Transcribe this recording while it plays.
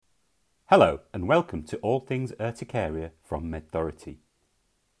Hello and welcome to All Things Urticaria from MedThority.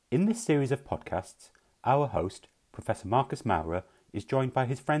 In this series of podcasts, our host, Professor Marcus Maurer, is joined by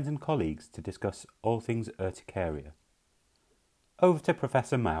his friends and colleagues to discuss all things urticaria. Over to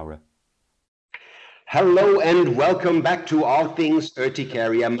Professor Maurer. Hello and welcome back to All Things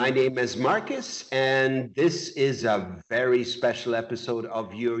Urticaria. My name is Marcus and this is a very special episode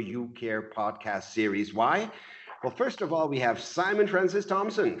of your UCare podcast series. Why? Well, first of all, we have Simon Francis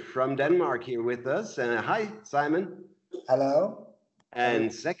Thompson from Denmark here with us. Hi, Simon. Hello.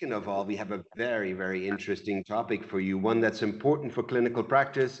 And second of all, we have a very, very interesting topic for you, one that's important for clinical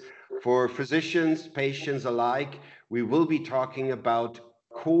practice, for physicians, patients alike. We will be talking about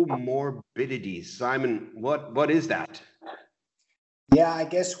comorbidities. Simon, what is that? Yeah, I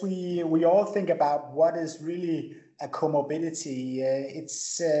guess we all think about what is really a comorbidity.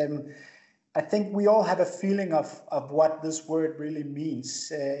 I think we all have a feeling of what this word really means.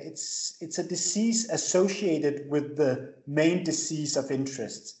 It's a disease associated with the main disease of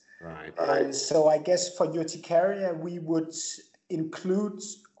interest. Right. So I guess for urticaria, we would include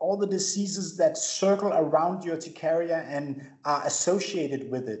all the diseases that circle around urticaria and are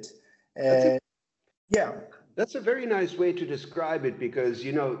associated with it. That's a very nice way to describe it because,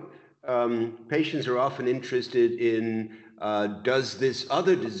 patients are often interested in, does this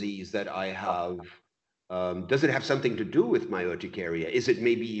other disease that I have, does it have something to do with my urticaria? Is it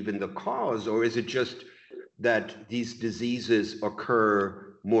maybe even the cause, or is it just that these diseases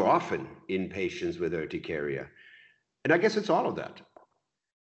occur more often in patients with urticaria? And I guess it's all of that.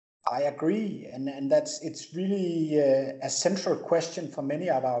 I agree, and it's really a central question for many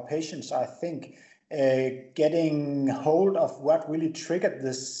of our patients, I think. Getting hold of what really triggered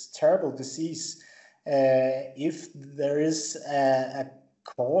this terrible disease. If there is a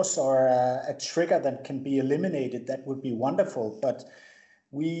cause or a trigger that can be eliminated, that would be wonderful. But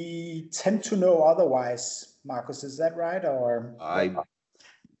we tend to know otherwise. Marcus, is that right? Or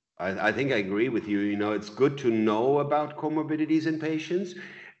I think I agree with you. It's good to know about comorbidities in patients,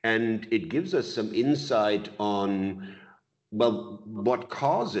 and it gives us some insight on what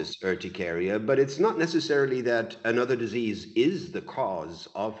causes urticaria, but it's not necessarily that another disease is the cause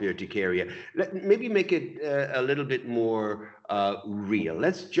of urticaria. Maybe make it a little bit more real.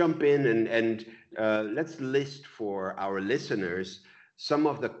 Let's jump in and let's list for our listeners some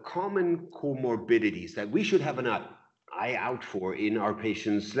of the common comorbidities that we should have an eye out for in our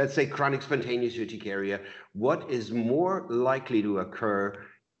patients. Let's say chronic spontaneous urticaria. What is more likely to occur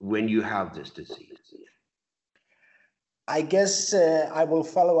when you have this disease? I guess I will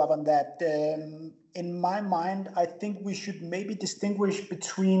follow up on that. In my mind, I think we should maybe distinguish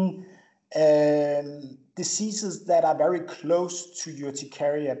between diseases that are very close to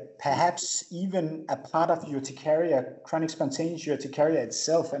urticaria, perhaps even a part of urticaria, chronic spontaneous urticaria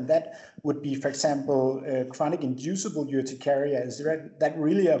itself, and that would be, for example, chronic inducible urticaria. Is that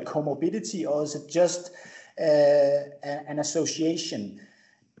really a comorbidity, or is it just an association?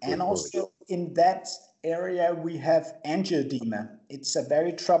 And also in that area, we have angioedema. It's a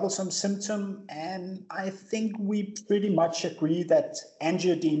very troublesome symptom, and I think we pretty much agree that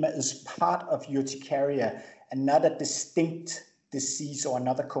angioedema is part of urticaria and not a distinct disease or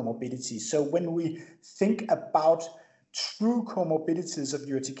another comorbidity. So when we think about true comorbidities of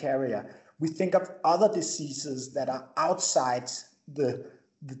urticaria, we think of other diseases that are outside the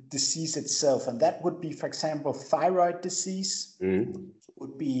disease itself, and that would be, for example, thyroid disease.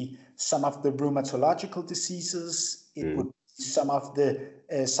 Would be some of the rheumatological diseases. It would be some of the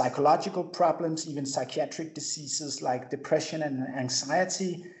psychological problems, even psychiatric diseases like depression and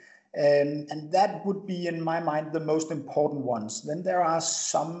anxiety. And that would be, in my mind, the most important ones. Then there are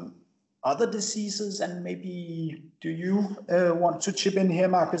some other diseases, and maybe do you want to chip in here,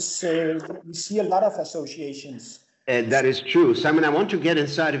 Marcus? We see a lot of associations. That is true. Simon, I want to get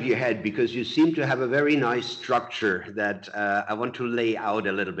inside of your head because you seem to have a very nice structure that I want to lay out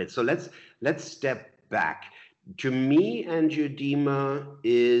a little bit. So let's step back. To me, angioedema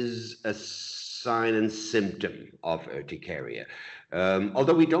is a sign and symptom of urticaria.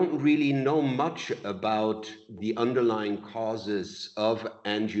 Although we don't really know much about the underlying causes of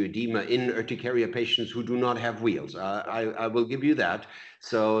angioedema in urticaria patients who do not have wheals. I will give you that.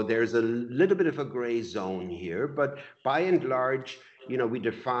 So there's a little bit of a gray zone here, but by and large, we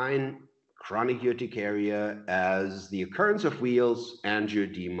define chronic urticaria as the occurrence of wheals,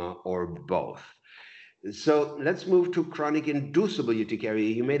 angioedema, or both. So let's move to chronic inducible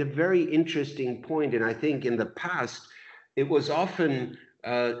urticaria. You made a very interesting point, and I think in the past, it was often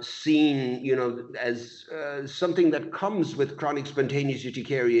seen, as something that comes with chronic spontaneous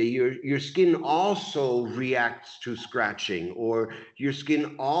urticaria. Your skin also reacts to scratching, or your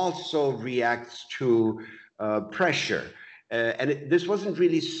skin also reacts to pressure. This wasn't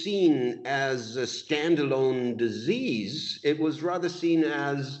really seen as a standalone disease. It was rather seen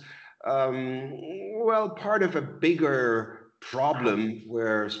as, part of a bigger problem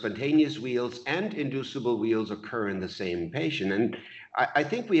where spontaneous wheals and inducible wheals occur in the same patient. And I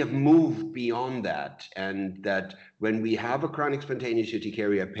think we have moved beyond that, and that when we have a chronic spontaneous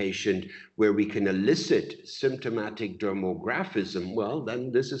urticaria patient where we can elicit symptomatic dermographism, well,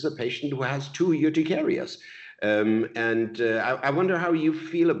 then this is a patient who has two urticarias. I wonder how you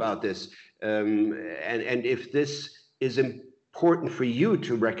feel about this, and if this is important for you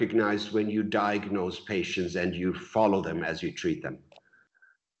to recognize when you diagnose patients and you follow them as you treat them.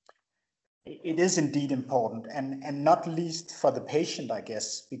 It is indeed important, and not least for the patient, I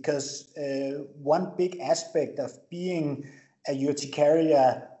guess, because one big aspect of being a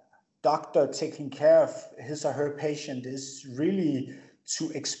urticaria doctor taking care of his or her patient is really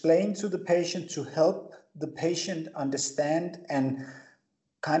to explain to the patient, to help the patient understand and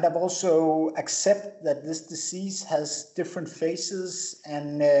kind of also accept that this disease has different phases,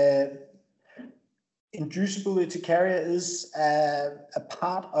 and inducible urticaria is a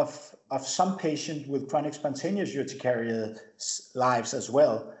part of some patient with chronic spontaneous urticaria lives as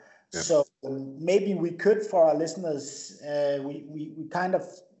well. Yeah. So maybe we could, for our listeners, we kind of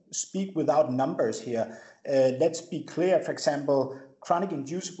speak without numbers here. Let's be clear. For example, chronic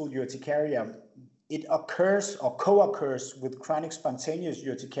inducible urticaria, it occurs or co-occurs with chronic spontaneous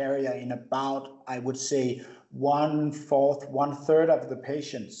urticaria in about, I would say, 1/4, 1/3 of the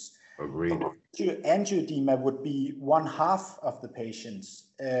patients. Agreed. Angioedema would be 1/2 of the patients.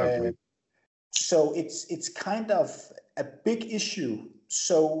 So it's kind of a big issue.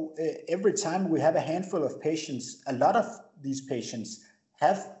 So every time we have a handful of patients, a lot of these patients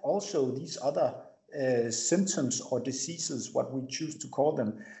have also these other symptoms or diseases, what we choose to call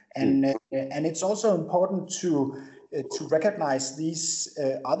them, and it's also important to recognize these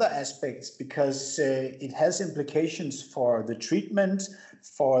other aspects, because it has implications for the treatment,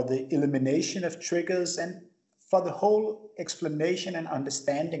 for the elimination of triggers, and for the whole explanation and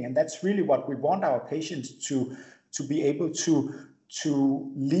understanding. And that's really what we want our patients to be able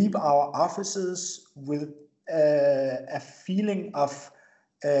to leave our offices with a feeling of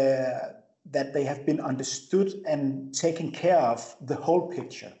that they have been understood and taken care of the whole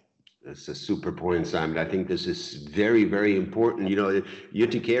picture. That's a super point, Simon. I think this is very, very important.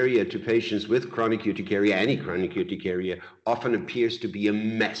 Urticaria to patients with chronic urticaria, any chronic urticaria, often appears to be a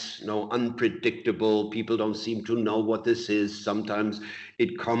mess, unpredictable. People don't seem to know what this is. Sometimes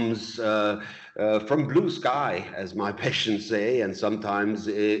it comes from blue sky, as my patients say, and sometimes,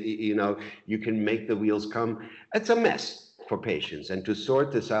 you can make the wheels come. It's a mess for patients, and to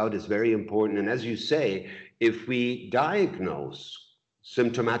sort this out is very important. And as you say, if we diagnose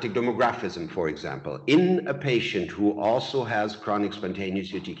symptomatic dermographism, for example, in a patient who also has chronic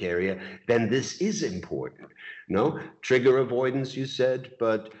spontaneous urticaria, then this is important. Trigger avoidance, you said,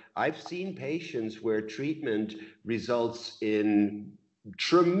 but I've seen patients where treatment results in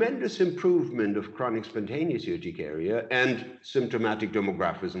tremendous improvement of chronic spontaneous urticaria and symptomatic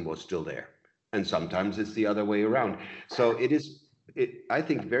dermographism was still there. And sometimes it's the other way around. So it is, I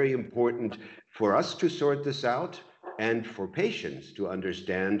think, very important for us to sort this out, and for patients to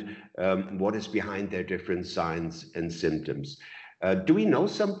understand what is behind their different signs and symptoms. Do we know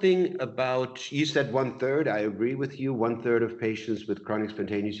something about, you said 1/3, I agree with you, 1/3 of patients with chronic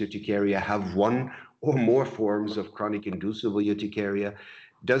spontaneous urticaria have one or more forms of chronic inducible urticaria.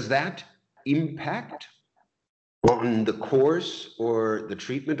 Does that impact on the course or the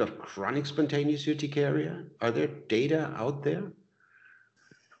treatment of chronic spontaneous urticaria? Are there data out there?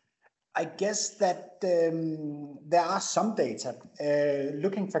 I guess that there are some data.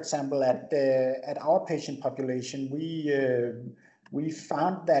 Looking, for example, at our patient population, we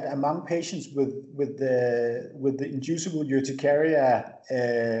found that among patients with the inducible urticaria,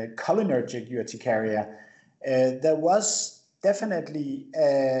 cholinergic urticaria, there was definitely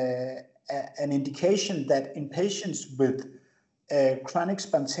an indication that in patients with chronic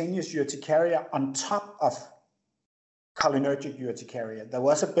spontaneous urticaria on top of cholinergic urticaria, there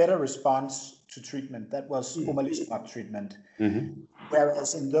was a better response to treatment. That was omalizumab treatment. Mm-hmm.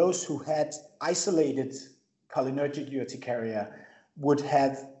 Whereas in those who had isolated cholinergic urticaria would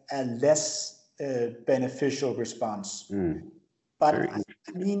have a less beneficial response. But I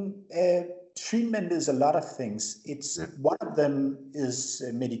mean, treatment is a lot of things. One of them is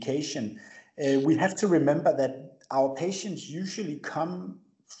medication. We have to remember that our patients usually come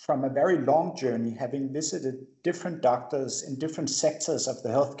from a very long journey, having visited different doctors in different sectors of the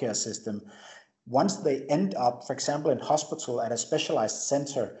healthcare system. Once they end up, for example, in hospital at a specialized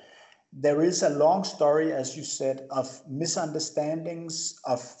center, there is a long story, as you said, of misunderstandings,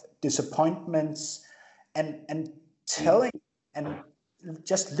 of disappointments, and telling and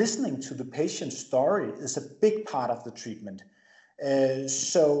just listening to the patient's story is a big part of the treatment. And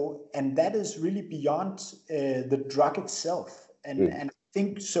that is really beyond the drug itself. And I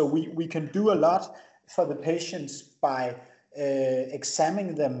think so we can do a lot for the patients by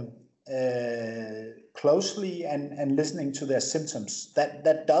examining them closely and listening to their symptoms.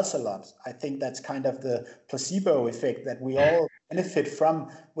 That does a lot. I think that's kind of the placebo effect that we all benefit from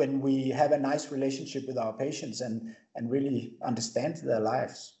when we have a nice relationship with our patients and really understand their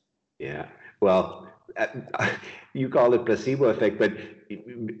lives. Yeah, well, you call it placebo effect, but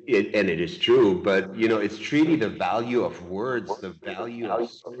and it is true, but it's really the value of words, the value of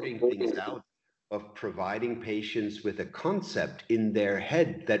sorting things out, of providing patients with a concept in their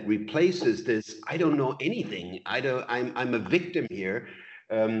head that replaces this, I don't know anything, I'm a victim here.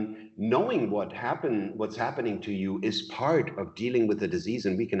 Knowing what's happening to you is part of dealing with the disease,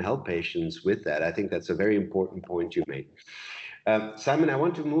 and we can help patients with that. I think that's a very important point you made. Simon, I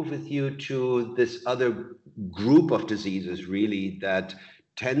want to move with you to this other group of diseases, really, that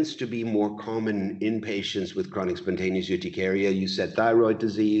tends to be more common in patients with chronic spontaneous urticaria. You said thyroid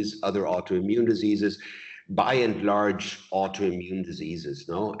disease, other autoimmune diseases, by and large, autoimmune diseases,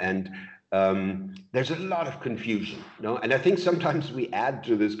 no? And there's a lot of confusion, no? And I think sometimes we add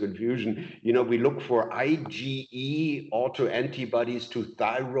to this confusion, we look for IgE autoantibodies to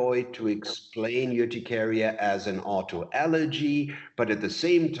thyroid to explain urticaria as an autoallergy, but at the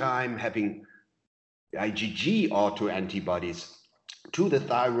same time having IgG autoantibodies to the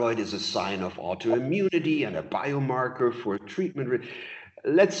thyroid is a sign of autoimmunity and a biomarker for treatment.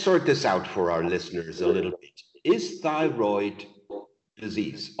 Let's sort this out for our listeners a little bit. Is thyroid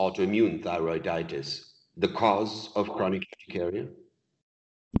disease, autoimmune thyroiditis, the cause of chronic urticaria?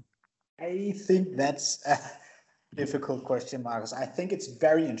 I think that's a difficult question, Marcus. I think it's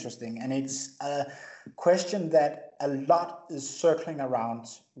very interesting, and it's a question that a lot is circling around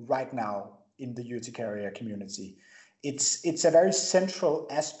right now in the urticaria community. It's a very central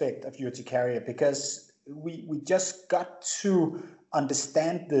aspect of urticaria because we just got to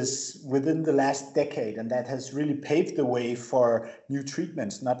understand this within the last decade, and that has really paved the way for new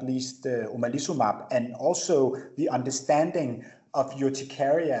treatments, not least omalizumab, and also the understanding of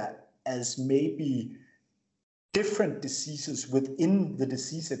urticaria as maybe different diseases within the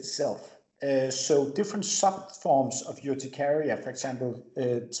disease itself. So different subforms of urticaria, for example,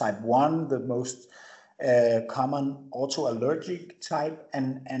 type 1, the most common autoallergic type,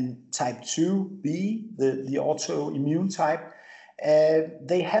 and type 2B, the autoimmune type,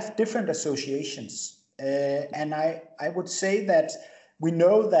 they have different associations. And I would say that we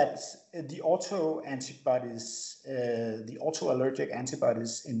know that the autoantibodies, the autoallergic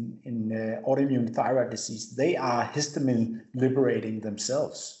antibodies in autoimmune thyroid disease, they are histamine liberating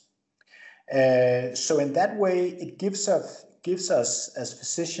themselves. So in that way, it gives us as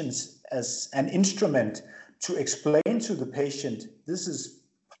physicians as an instrument to explain to the patient, this is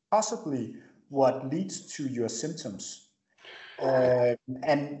possibly what leads to your symptoms.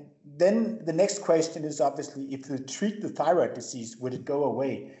 And then the next question is obviously, if you treat the thyroid disease, would it go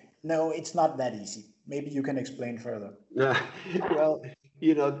away? No, it's not that easy. Maybe you can explain further. Well,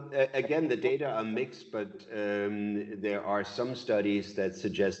 again, the data are mixed, but there are some studies that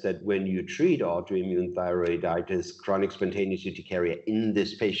suggest that when you treat autoimmune thyroiditis, chronic spontaneous urticaria in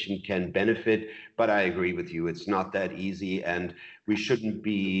this patient can benefit. But I agree with you, it's not that easy, and we shouldn't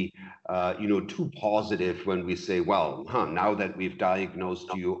be, too positive when we say, well, now that we've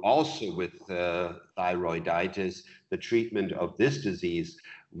diagnosed you also with thyroiditis, the treatment of this disease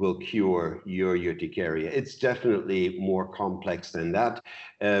will cure your urticaria. It's definitely more complex than that.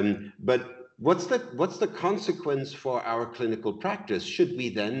 But what's the consequence for our clinical practice? Should we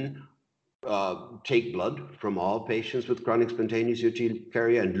then take blood from all patients with chronic spontaneous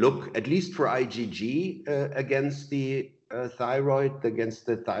urticaria and look at least for IgG against the thyroid, against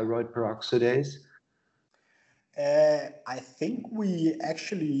the thyroid peroxidase? I think we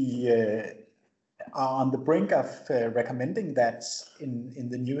actually are on the brink of recommending that in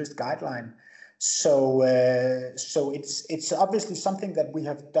the newest guideline. So it's obviously something that we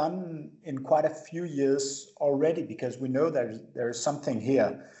have done in quite a few years already, because we know there is something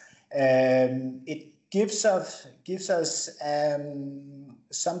here. It gives us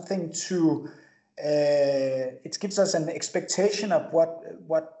something to. It gives us an expectation of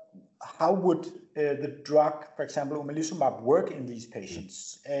what how would the drug, for example, omalizumab, work in these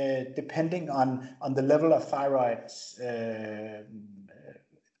patients, depending on the level of thyroid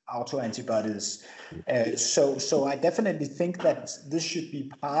autoantibodies. So I definitely think that this should be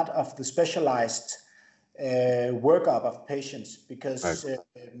part of the specialized workup of patients, because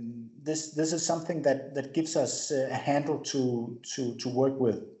this is something that gives us a handle to work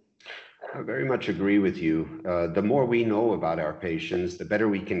with. I very much agree with you. The more we know about our patients, the better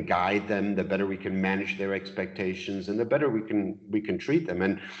we can guide them, the better we can manage their expectations, and the better we can treat them.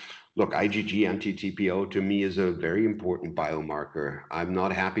 And look, IgG anti-TPO to me is a very important biomarker. I'm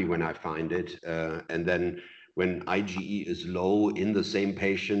not happy when I find it, and then when IgE is low in the same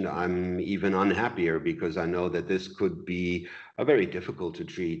patient, I'm even unhappier, because I know that this could be a very difficult to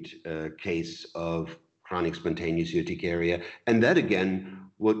treat case of chronic spontaneous urticaria, and that again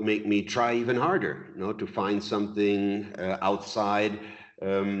would make me try even harder, to find something outside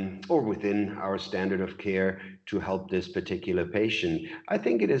or within our standard of care to help this particular patient. I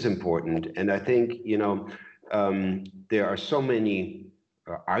think it is important, and I think there are so many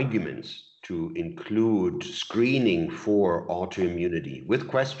arguments to include screening for autoimmunity with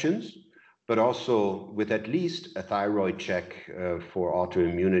questions, but also with at least a thyroid check for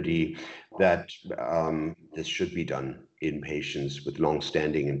autoimmunity, that this should be done in patients with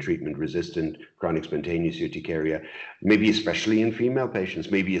long-standing and treatment-resistant chronic spontaneous urticaria, maybe especially in female patients,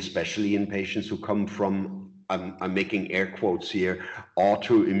 maybe especially in patients who come from, I'm making air quotes here,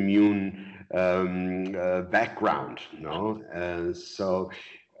 autoimmune background.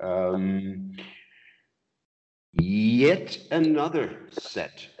 Yet another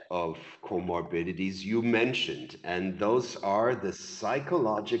set of comorbidities you mentioned, and those are the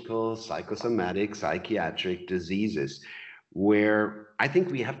psychological, psychosomatic, psychiatric diseases, where I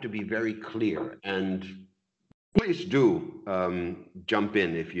think we have to be very clear, and please do jump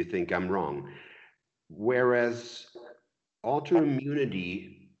in if you think I'm wrong. Whereas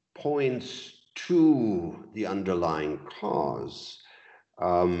autoimmunity points to the underlying cause,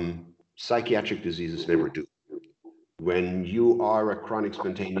 psychiatric diseases never do. When you are a chronic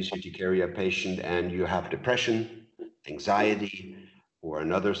spontaneous urticaria patient and you have depression, anxiety, or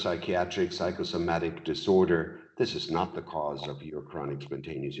another psychiatric psychosomatic disorder, this is not the cause of your chronic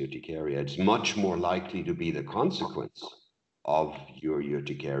spontaneous urticaria. It's much more likely to be the consequence of your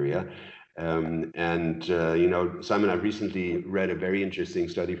urticaria. Simon, I recently read a very interesting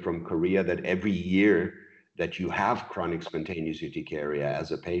study from Korea that every year that you have chronic spontaneous urticaria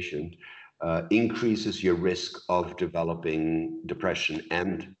as a patient, increases your risk of developing depression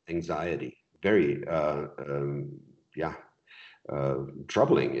and anxiety. Very,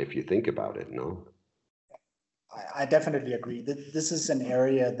 troubling if you think about it, no? I definitely agree. This is an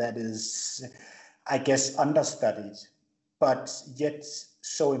area that is, I guess, understudied, but yet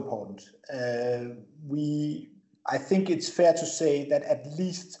so important. I think it's fair to say that at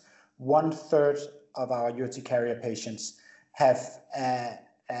least 1/3 of our urticaria patients have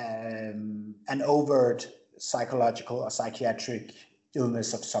an overt psychological or psychiatric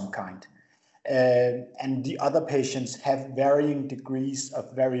illness of some kind. And the other patients have varying degrees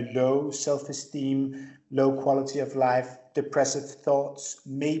of very low self-esteem, low quality of life, depressive thoughts,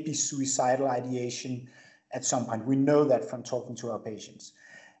 maybe suicidal ideation at some point. We know that from talking to our patients.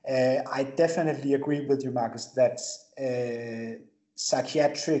 I definitely agree with you, Marcus, that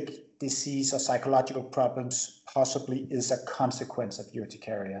psychiatric disease or psychological problems possibly is a consequence of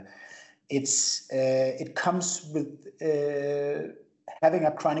urticaria. It comes with having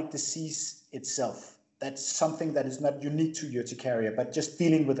a chronic disease itself. That's something that is not unique to urticaria, but just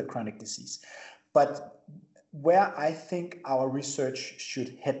dealing with a chronic disease. But where I think our research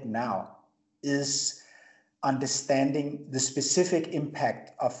should head now is understanding the specific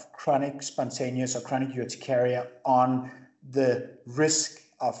impact of chronic spontaneous or chronic urticaria on the risk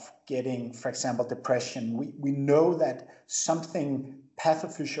of getting, for example, depression. We know that something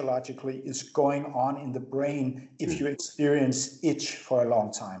pathophysiologically is going on in the brain if you experience itch for a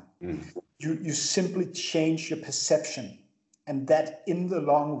long time. You simply change your perception, and that in the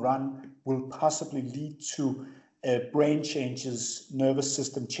long run will possibly lead to brain changes, nervous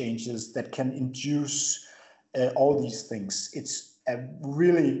system changes that can induce all these things. It's a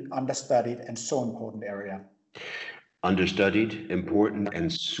really understudied and so important area. Understudied, important,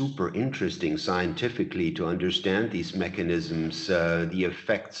 and super interesting scientifically to understand these mechanisms, the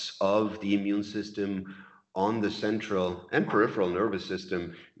effects of the immune system on the central and peripheral nervous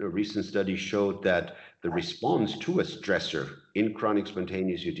system. Recent studies showed that the response to a stressor in chronic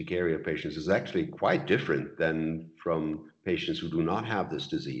spontaneous urticaria patients is actually quite different than from patients who do not have this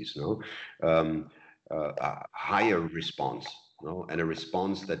disease. A higher response no? And a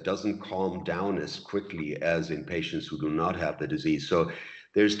response that doesn't calm down as quickly as in patients who do not have the disease. So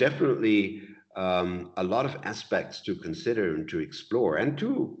there's definitely a lot of aspects to consider and to explore and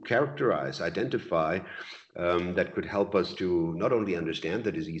to characterize, identify, that could help us to not only understand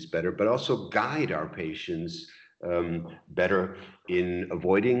the disease better, but also guide our patients better in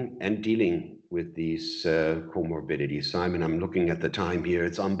avoiding and dealing with these comorbidities. Simon, I'm looking at the time here.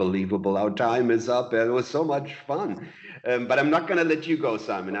 It's unbelievable. Our time is up. It was so much fun. But I'm not going to let you go,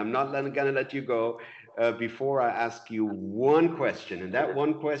 Simon. I'm not going to let you go before I ask you one question. And that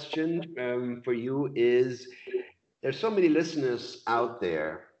one question for you is, there's so many listeners out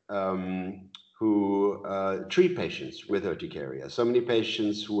there who treat patients with urticaria, so many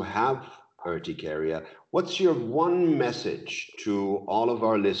patients who have urticaria. What's your one message to all of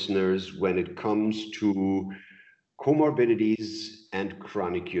our listeners when it comes to comorbidities and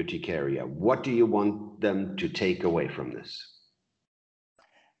chronic urticaria? What do you want them to take away from this?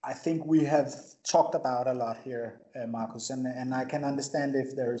 I think we have talked about a lot here, Marcus, and I can understand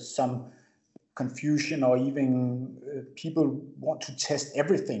if there's some confusion or even people want to test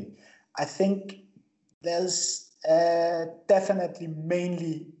everything. I think there's definitely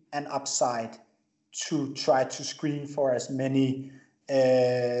mainly an upside to try to screen for as many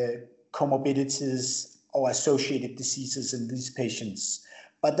comorbidities or associated diseases in these patients.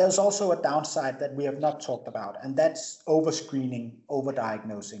 But there's also a downside that we have not talked about, and that's overscreening,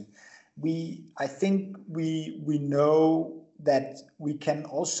 overdiagnosing. I think we know that we can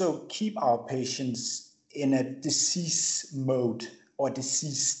also keep our patients in a disease mode or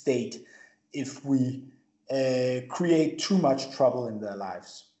disease state if we create too much trouble in their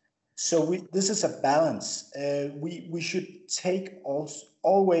lives. So this is a balance. We should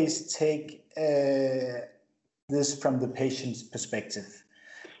always take this from the patient's perspective.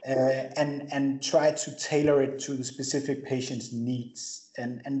 And try to tailor it to the specific patient's needs.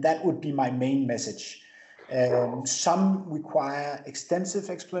 And that would be my main message. Some require extensive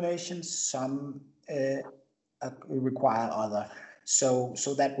explanations, some require other. So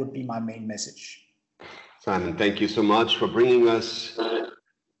that would be my main message. Simon, thank you so much for bringing us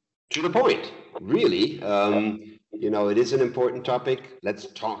to the point, really. It is an important topic. Let's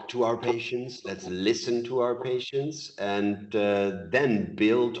talk to our patients. Let's listen to our patients, and then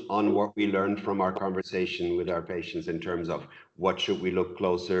build on what we learned from our conversation with our patients in terms of what should we look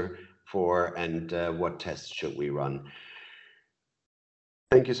closer for and what tests should we run.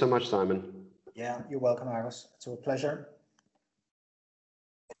 Thank you so much, Simon. Yeah, you're welcome, Marcus. It's a pleasure.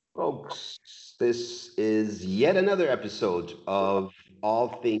 Folks, this is yet another episode of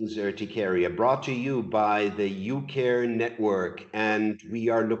All Things Urticaria, brought to you by the UCare Network, and we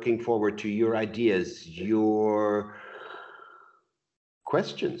are looking forward to your ideas, your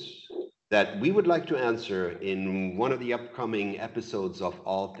questions that we would like to answer in one of the upcoming episodes of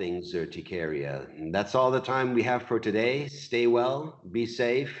All Things Urticaria. And that's all the time we have for today. Stay well, be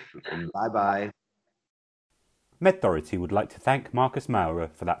safe, and bye-bye. MedThority would like to thank Marcus Maurer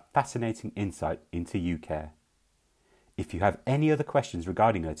for that fascinating insight into UCare. If you have any other questions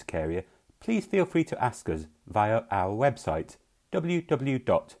regarding urticaria, please feel free to ask us via our website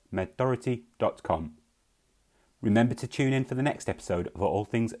www.medthority.com. Remember to tune in for the next episode of All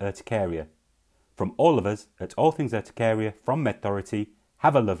Things Urticaria. From all of us at All Things Urticaria from MedThority,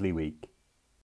 have a lovely week.